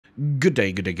Good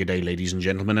day, ladies and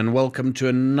gentlemen, and welcome to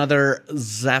another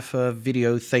Zaffa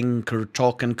video thing,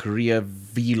 TaLK in Korea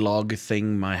vlog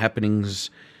thing, my happenings,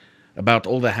 about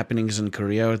all the happenings in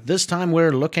Korea. This time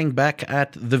we're looking back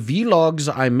at the vlogs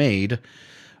I made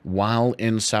while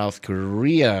in South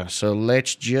Korea. So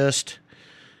let's just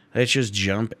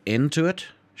jump into it,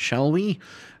 shall we?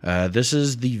 This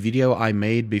is the video I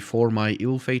made before my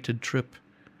ill-fated trip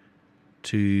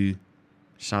to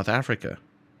South Africa.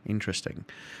 Interesting.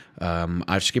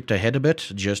 I've skipped ahead a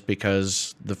bit just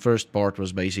because the first part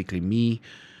was basically me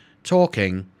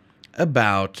talking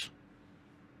about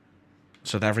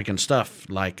South African stuff,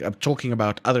 like talking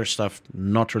about other stuff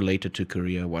not related to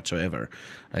Korea whatsoever.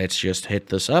 Let's just hit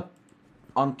this up.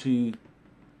 Onto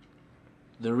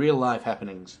the real life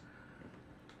happenings.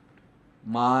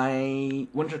 My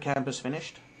winter camp is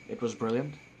finished. It was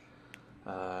brilliant.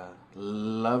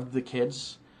 Loved the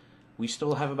kids. We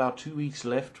still have about 2 weeks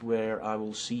left where I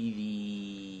will see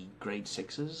the grade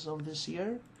 6s of this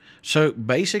year. So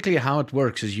basically how it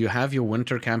works is you have your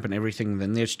winter camp and everything,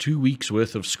 then there's 2 weeks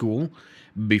worth of school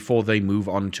before they move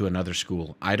on to another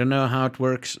school. I don't know how it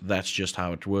works, that's just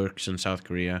how it works in South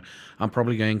Korea. I'm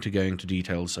probably going to go into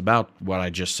details about what I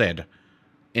just said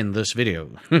in this video.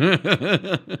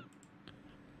 And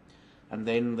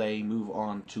then they move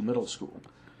on to middle school.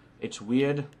 It's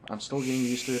weird. I'm still getting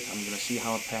used to it. I'm going to see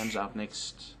how it pans out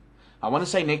next. I want to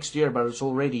say next year, but it's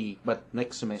already,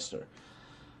 next semester.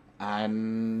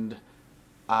 And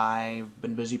I've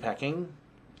been busy packing,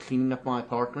 cleaning up my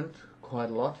apartment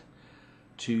quite a lot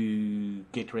to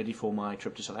get ready for my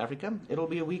trip to South Africa. It'll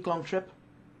be a week-long trip.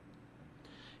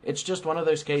 It's just one of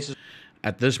those cases.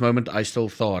 At this moment, I still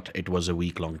thought it was a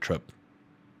week-long trip.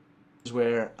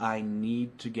 Where I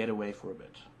need to get away for a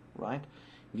bit, right?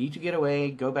 Need to get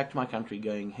away, go back to my country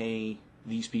going, hey,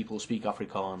 these people speak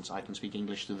Afrikaans, I can speak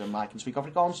English to them, I can speak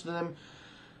Afrikaans to them,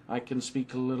 I can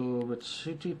speak a little bit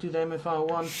Sotho to them if I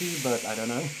want to, but I don't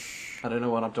know. I don't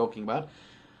know what I'm talking about.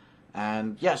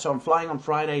 And yeah, so I'm flying on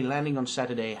Friday, landing on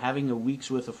Saturday, having a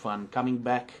week's worth of fun, coming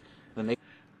back the next...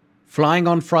 Flying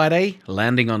on Friday,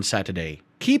 landing on Saturday.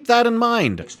 Keep that in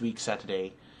mind. Next week,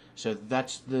 Saturday. So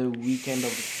that's the weekend of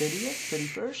the 30th,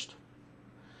 31st.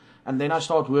 And then I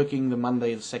start working the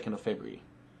Monday, the 2nd of February.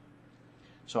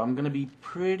 So I'm going to be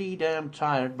pretty damn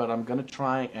tired, but I'm going to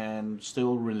try and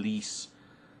still release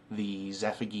the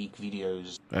Zaffa Geek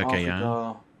videos. Okay,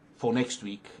 Africa, for next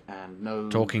week. And no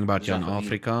talking about Jan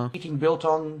Africa. Eating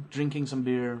biltong, drinking some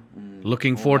beer.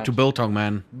 Looking forward to biltong,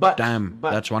 man. But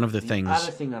that's one of the things. The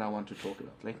other thing that I want to talk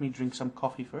about. Let me drink some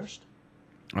coffee first.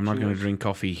 I'm not going to drink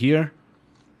coffee here.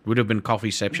 Would have been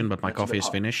coffeeception, but my coffee is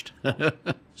finished.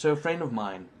 So a friend of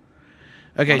mine.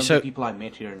 Okay, so people I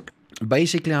met here.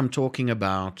 Basically, I'm talking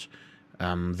about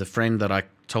the friend that I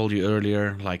told you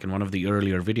earlier, like in one of the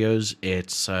earlier videos.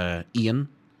 It's Ian,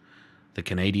 the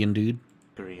Canadian dude,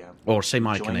 Korea, or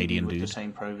semi-Canadian dude. The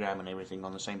same program and everything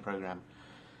on the same program.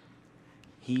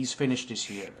 He's finished his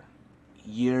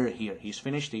year here. He's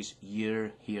finished his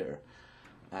year here.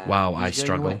 Wow, I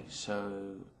struggle. Away.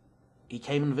 So he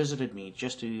came and visited me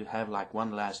just to have like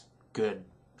one last good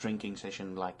drinking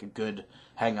session, like a good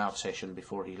hangout session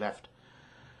before he left.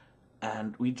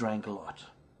 And we drank a lot.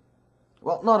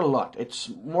 Well, not a lot. It's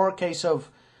more a case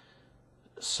of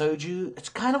soju. It's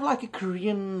kind of like a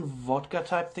Korean vodka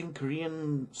type thing,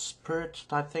 Korean spirit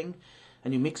type thing.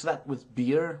 And you mix that with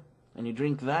beer and you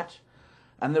drink that.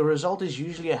 And the result is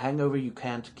usually a hangover you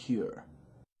can't cure.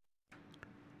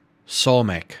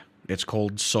 Somek. It's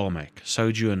called Somek.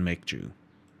 Soju and Mekju.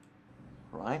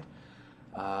 Right?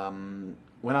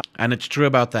 And it's true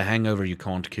about the hangover you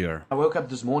can't cure. I woke up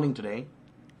this morning today.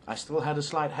 I still had a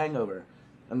slight hangover.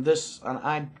 And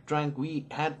we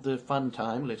had the fun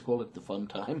time. Let's call it the fun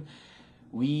time.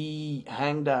 We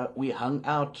hung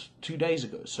out 2 days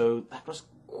ago. So that was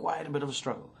quite a bit of a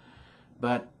struggle.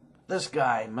 But this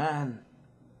guy, man,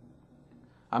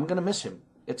 I'm going to miss him.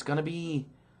 It's going to be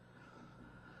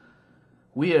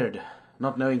weird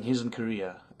not knowing he's in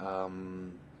Korea.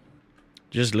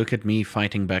 Just look at me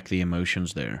fighting back the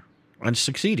emotions there. And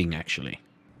succeeding, actually.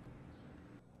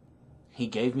 He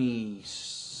gave me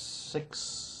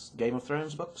 6 Game of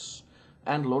Thrones books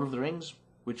and Lord of the Rings,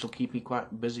 which will keep me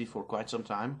quite busy for quite some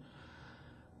time.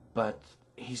 But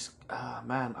he's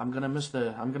man, I'm gonna miss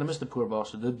the poor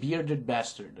bastard, the bearded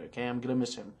bastard. Okay, I'm gonna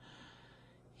miss him.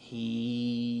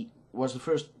 He was the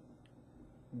first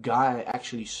guy,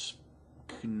 actually,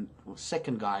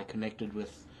 second guy I connected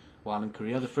with while in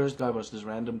Korea. The first guy was this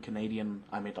random Canadian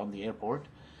I met on the airport.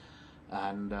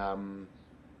 And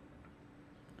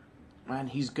man,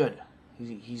 he's good.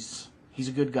 He's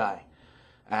a good guy.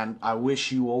 And I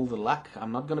wish you all the luck.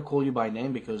 I'm not going to call you by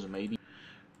name because maybe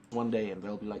one day and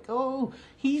they'll be like, oh,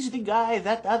 he's the guy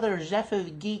that other Zephyr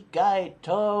Geek guy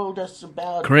told us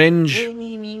about. Cringe.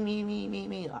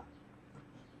 Me.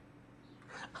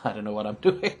 I don't know what I'm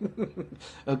doing.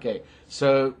 Okay,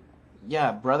 so,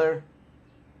 yeah, brother,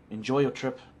 enjoy your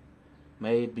trip.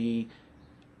 May it be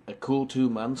a cool 2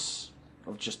 months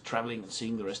of just traveling and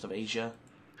seeing the rest of Asia.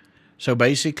 So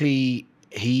basically,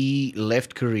 he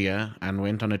left Korea and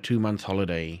went on a 2-month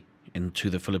holiday into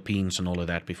the Philippines and all of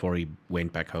that before he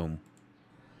went back home.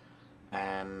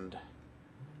 And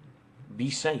be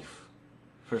safe,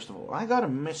 first of all. I got a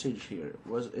message here.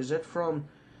 Is it from...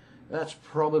 That's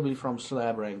probably from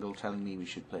Slab Wrangle telling me we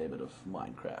should play a bit of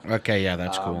Minecraft. Okay, yeah,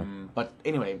 that's cool. But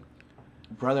anyway,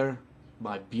 brother,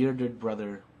 my bearded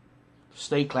brother,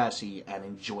 stay classy and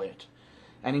enjoy it.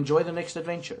 And enjoy the next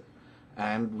adventure.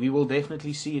 And we will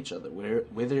definitely see each other,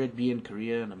 whether it be in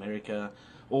Korea, in America,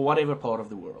 or whatever part of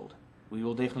the world. We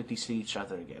will definitely see each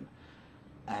other again.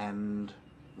 And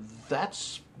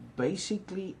that's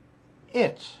basically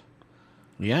it.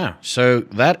 Yeah, so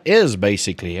that is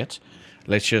basically it.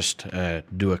 Let's just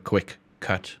do a quick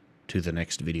cut to the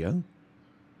next video.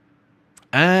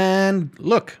 And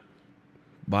look,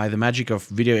 by the magic of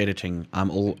video editing,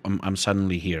 I'm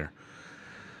suddenly here.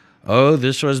 Oh,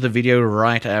 this was the video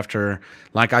right after,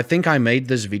 like, I think I made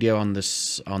this video on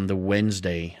the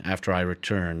Wednesday after I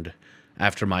returned,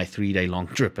 after my 3-day long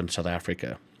trip in South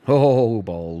Africa. Oh,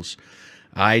 balls.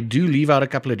 I do leave out a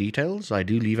couple of details. I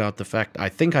do leave out the fact, I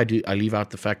leave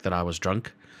out the fact that I was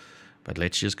drunk. But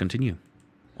let's just continue.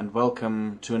 And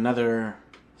welcome to another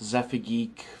Zephyr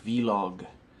Geek vlog.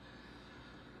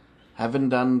 Haven't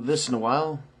done this in a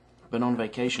while. Been on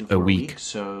vacation for a week,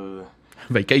 so...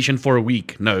 Vacation for a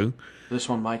week, no. This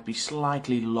one might be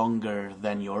slightly longer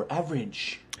than your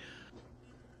average.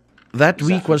 That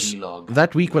week was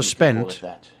spent...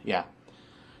 Yeah.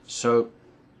 So...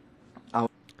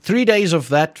 3 days of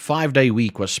that 5-day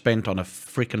week was spent on a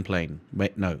freaking plane.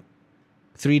 Wait, no.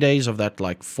 3 days of that,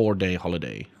 like, 4-day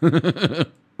holiday.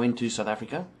 Went to South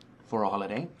Africa for a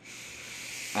holiday.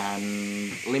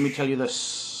 And let me tell you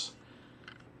this.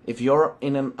 If you're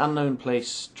in an unknown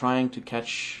place trying to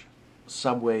catch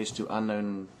subways to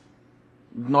unknown...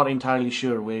 Not entirely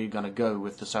sure where you're going to go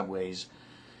with the subways,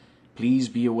 please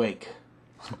be awake.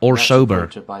 Or That's sober. a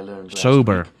tip I learned last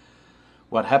Sober. week.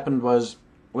 What happened was,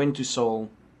 went to Seoul,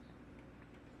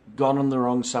 got on the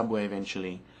wrong subway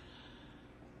eventually,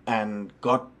 and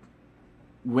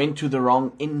went to the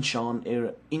wrong Incheon.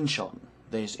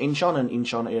 There's Incheon and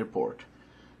Incheon Airport.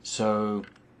 So,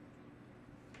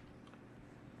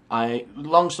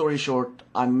 long story short,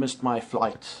 I missed my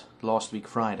flight last week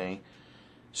Friday.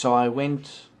 So I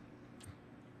went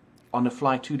on a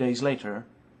flight 2 days later,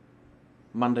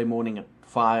 Monday morning at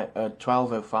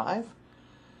 12:05.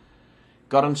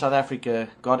 Got into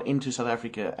South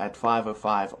Africa at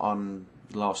 5:05 on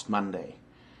last Monday,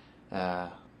 the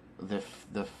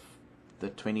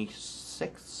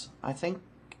 26th, I think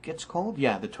it's called.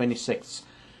 Yeah, the 26th.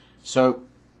 So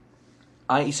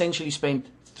I essentially spent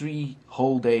 3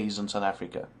 whole days in South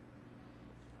Africa.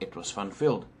 It was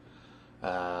fun-filled.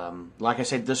 Like I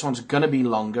said, this one's gonna be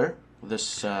longer.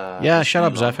 Yeah, shut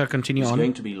up, Zephyr. Continue on. It's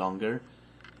going to be longer.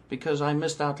 Because I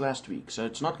missed out last week, so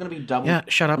it's not going to be double. Yeah,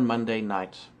 shut up. On Monday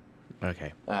night.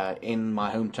 Okay. In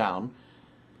my hometown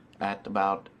at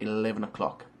about 11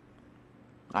 o'clock.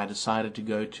 I decided to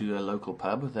go to a local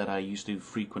pub that I used to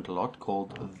frequent a lot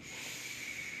called...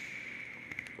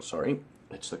 Sorry,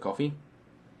 it's the coffee.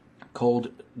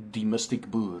 Called The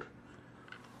Mystic Boer.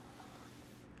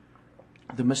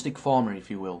 The Mystic Farmer,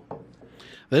 if you will.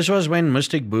 This was when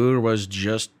Mystic Boer was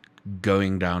just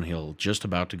going downhill, just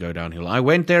about to go downhill. I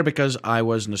went there because I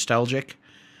was nostalgic,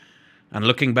 and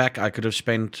looking back, I could have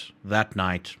spent that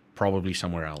night probably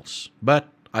somewhere else, but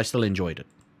I still enjoyed it.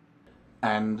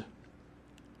 And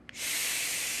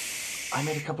I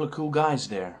met a couple of cool guys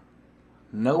there.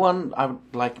 No one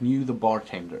knew the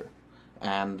bartender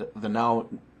and the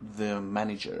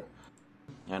manager.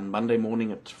 And Monday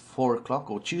morning at 4 o'clock,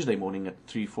 or Tuesday morning at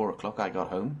 4 o'clock, I got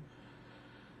home.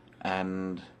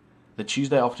 And the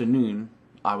Tuesday afternoon,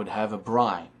 I would have a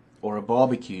braai, or a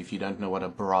barbecue if you don't know what a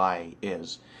braai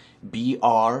is.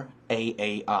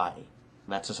 B-R-A-A-I.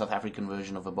 That's a South African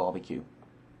version of a barbecue.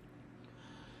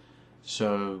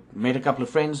 So, met a couple of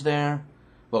friends there.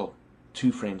 Well,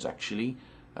 2 friends actually.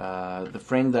 The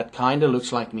friend that kinda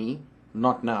looks like me,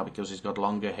 not now because he's got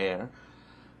longer hair,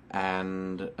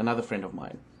 and another friend of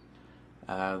mine.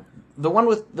 The one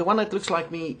that looks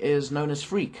like me is known as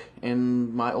Freak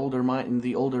in the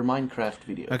older Minecraft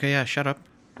video. Okay, yeah, shut up.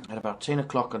 At about 10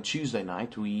 o'clock on Tuesday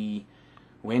night, we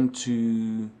went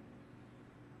to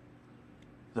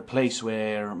the place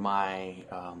where my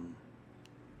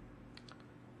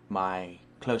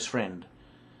close friend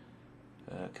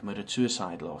committed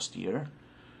suicide last year.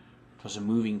 It was a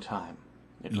moving time.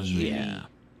 It was really...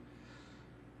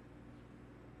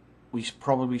 We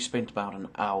probably spent about an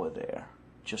hour there,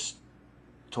 just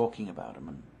talking about him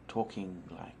and talking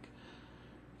like,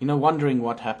 wondering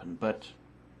what happened. But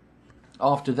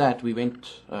after that,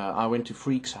 I went to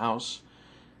Freak's house,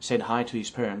 said hi to his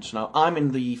parents. Now, I'm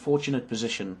in the fortunate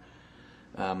position,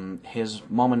 his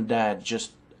mom and dad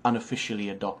just unofficially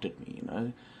adopted me,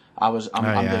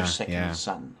 I'm their second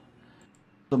son.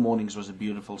 The mornings was a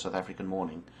beautiful South African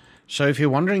morning. So if you're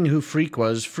wondering who Freak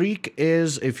was, Freak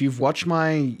is, if you've watched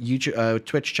my YouTube,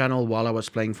 Twitch channel while I was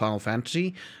playing Final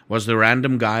Fantasy, was the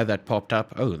random guy that popped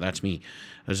up. Oh, that's me.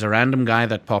 There's a random guy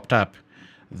that popped up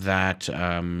that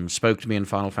spoke to me in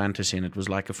Final Fantasy, and it was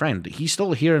like a friend. He's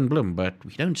still here in Bloom, but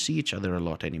we don't see each other a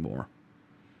lot anymore,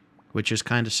 which is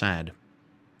kind of sad.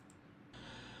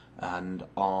 And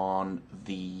on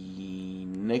the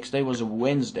next day was a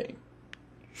Wednesday.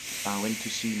 I went to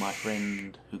see my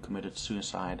friend who committed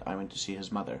suicide. I went to see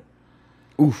his mother.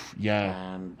 Oof,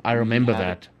 yeah. And I remember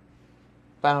that.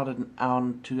 About an hour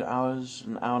and 2 hours,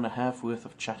 an hour and a half worth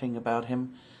of chatting about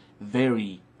him.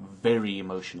 Very, very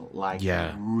emotional. Like,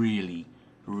 really,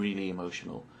 really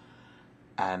emotional.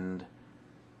 And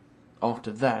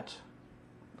after that,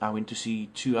 I went to see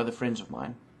two other friends of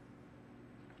mine.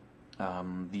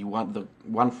 The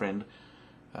one friend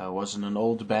was in an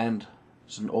old band.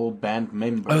 Was an old band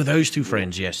member. Oh, those two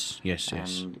friends, yes.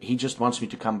 And he just wants me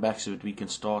to come back so that we can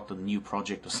start a new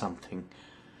project or something.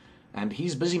 And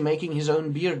he's busy making his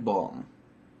own beard balm.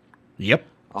 Yep.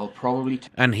 I'll probably...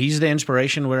 And he's the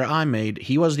inspiration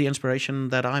he was the inspiration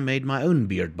that I made my own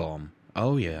beard balm.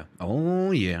 Oh, yeah.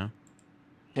 Oh, yeah.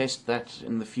 Test that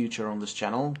in the future on this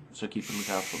channel, so keep a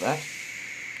lookout for that.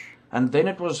 And then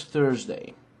it was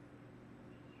Thursday.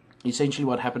 Essentially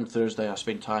what happened Thursday, I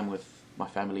spent time with my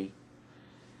family.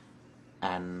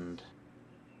 And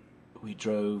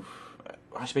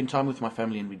I spent time with my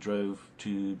family and we drove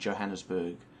to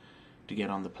Johannesburg to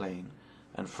get on the plane.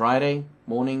 And Friday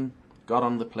morning, got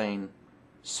on the plane.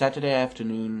 Saturday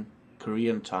afternoon,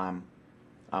 Korean time,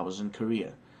 I was in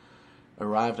Korea.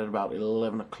 Arrived at about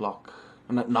 11 o'clock,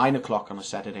 9 o'clock on a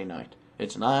Saturday night.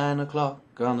 It's 9 o'clock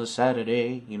on a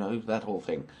Saturday, that whole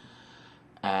thing.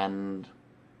 And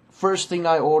first thing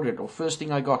I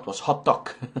got was hot dog.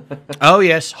 Oh,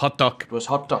 yes, hot dog. It was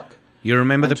hot dog. You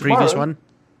remember the previous one?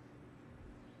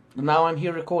 Now I'm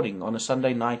here recording on a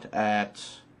Sunday night at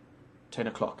 10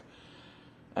 o'clock.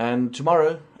 And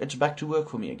tomorrow, it's back to work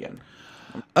for me again.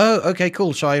 Oh, okay,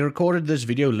 cool. So I recorded this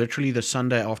video literally the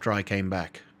Sunday after I came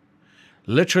back.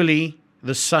 Literally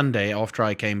the Sunday after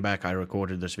I came back, I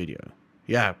recorded this video.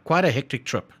 Yeah, quite a hectic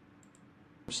trip.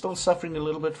 I'm still suffering a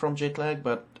little bit from jet lag,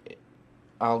 but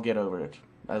I'll get over it,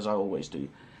 as I always do.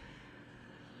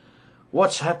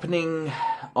 What's happening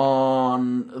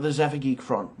on the Zaffa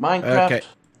front? Minecraft. Okay,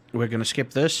 we're gonna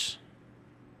skip this.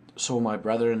 Saw my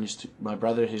brother and his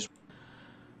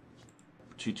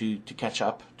to catch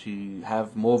up, to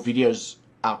have more videos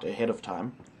out ahead of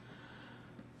time.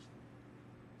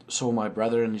 Saw my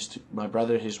brother and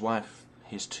his wife,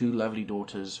 his two lovely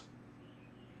daughters.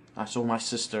 I saw my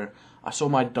sister. I saw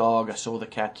my dog. I saw the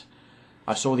cat.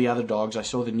 I saw the other dogs. I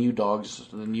saw the new dogs.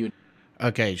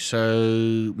 Okay,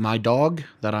 so my dog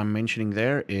that I'm mentioning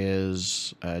there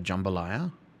is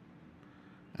Jambalaya.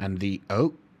 And did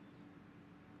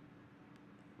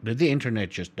the internet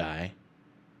just die?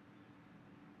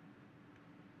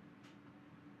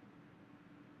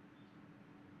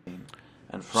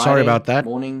 And Friday sorry about that.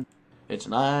 Morning, it's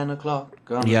 9 o'clock.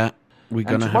 Yeah, we're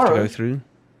gonna have to go through.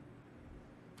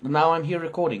 Now I'm here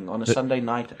recording on a Sunday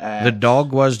night at... The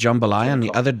dog was Jambalaya and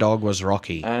the other dog was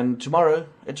Rocky. And tomorrow,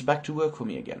 it's back to work for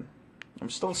me again. I'm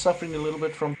still suffering a little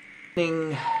bit from...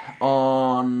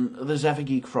 on the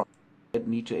Zaffa front. I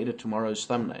need to edit tomorrow's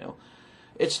thumbnail.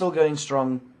 It's still going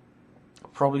strong.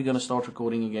 Probably going to start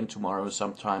recording again tomorrow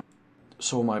sometime.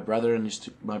 Saw my brother and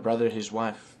his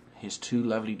wife, his two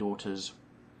lovely daughters.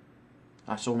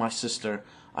 I saw my sister.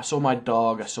 I saw my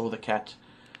dog. I saw the cat.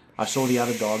 I saw the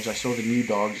other dogs. I saw the new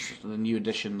dogs, the new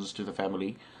additions to the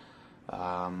family.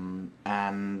 And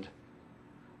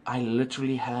I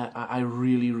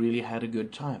really, really had a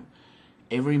good time.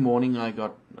 Every morning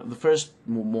the first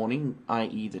morning,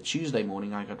 i.e. the Tuesday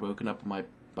morning, I got woken up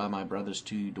by my brother's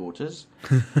two daughters.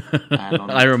 And on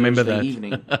I remember that.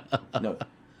 Evening, no,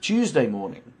 Tuesday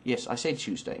morning. Yes, I said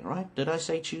Tuesday, right? Did I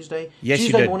say Tuesday? Yes,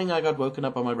 Tuesday you did. morning, I got woken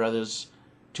up by my brother's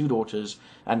two daughters,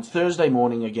 and Thursday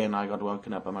morning again I got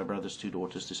woken up by my brother's two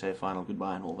daughters to say a final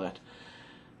goodbye and all that.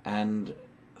 And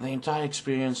The entire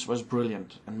experience was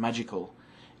brilliant and magical.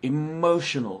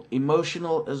 Emotional.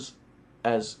 Emotional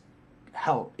as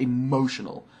hell.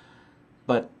 Emotional.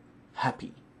 But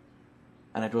happy.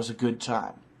 And it was a good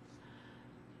time.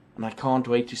 And I can't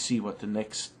wait to see what the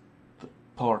next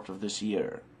part of this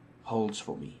year holds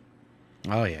for me.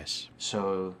 Oh, yes.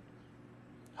 So,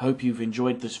 hope you've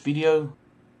enjoyed this video.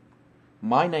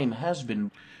 My name has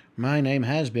been... Right,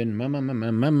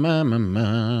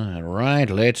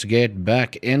 let's get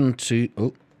back into...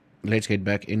 Oh, let's get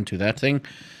back into that thing.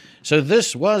 So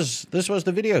this was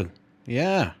the video.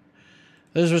 Yeah.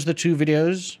 This was the 2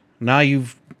 videos. Now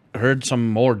you've heard some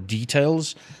more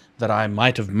details that I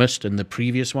might have missed in the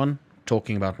previous one,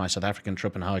 talking about my South African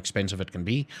trip and how expensive it can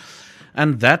be.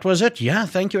 And that was it. Yeah,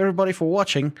 thank you everybody for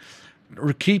watching.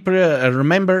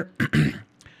 Remember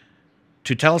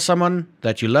to tell someone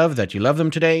that you love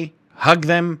them today, hug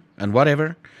them, and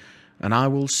whatever. And I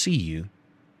will see you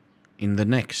in the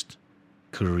next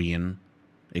Korean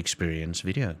experience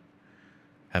video.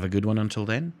 Have a good one until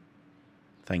then.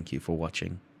 Thank you for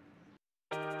watching.